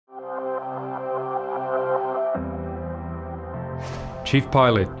Chief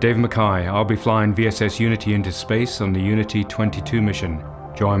Pilot Dave Mackay, I'll be flying VSS Unity into space on the Unity 22 mission,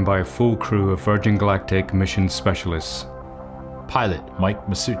 joined by a full crew of Virgin Galactic mission specialists. Pilot Mike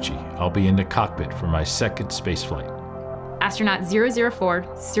Masucci, I'll be in the cockpit for my second spaceflight. Astronaut 004,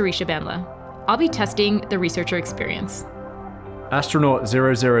 Sirisha Bandla. I'll be testing the researcher experience. Astronaut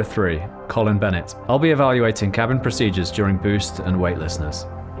 003, Colin Bennett. I'll be evaluating cabin procedures during boost and weightlessness.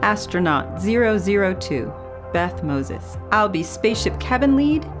 Astronaut 002, Beth Moses. I'll be spaceship cabin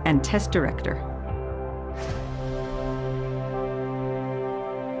lead and test director.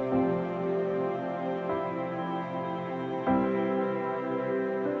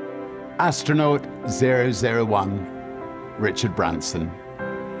 Astronaut 001, Richard Branson.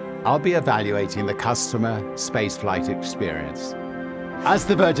 I'll be evaluating the customer spaceflight experience. As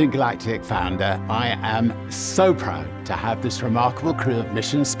the Virgin Galactic founder, I am so proud to have this remarkable crew of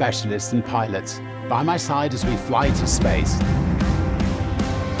mission specialists and pilots by my side as we fly to space.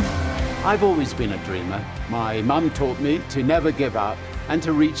 I've always been a dreamer. My mum taught me to never give up and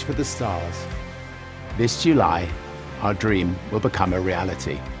to reach for the stars. This July, our dream will become a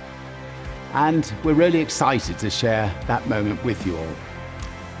reality. And we're really excited to share that moment with you all.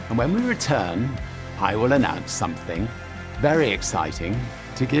 And when we return, I will announce something very exciting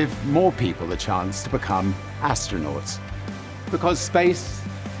to give more people the chance to become astronauts. Because space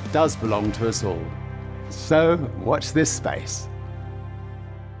does belong to us all. So watch this space.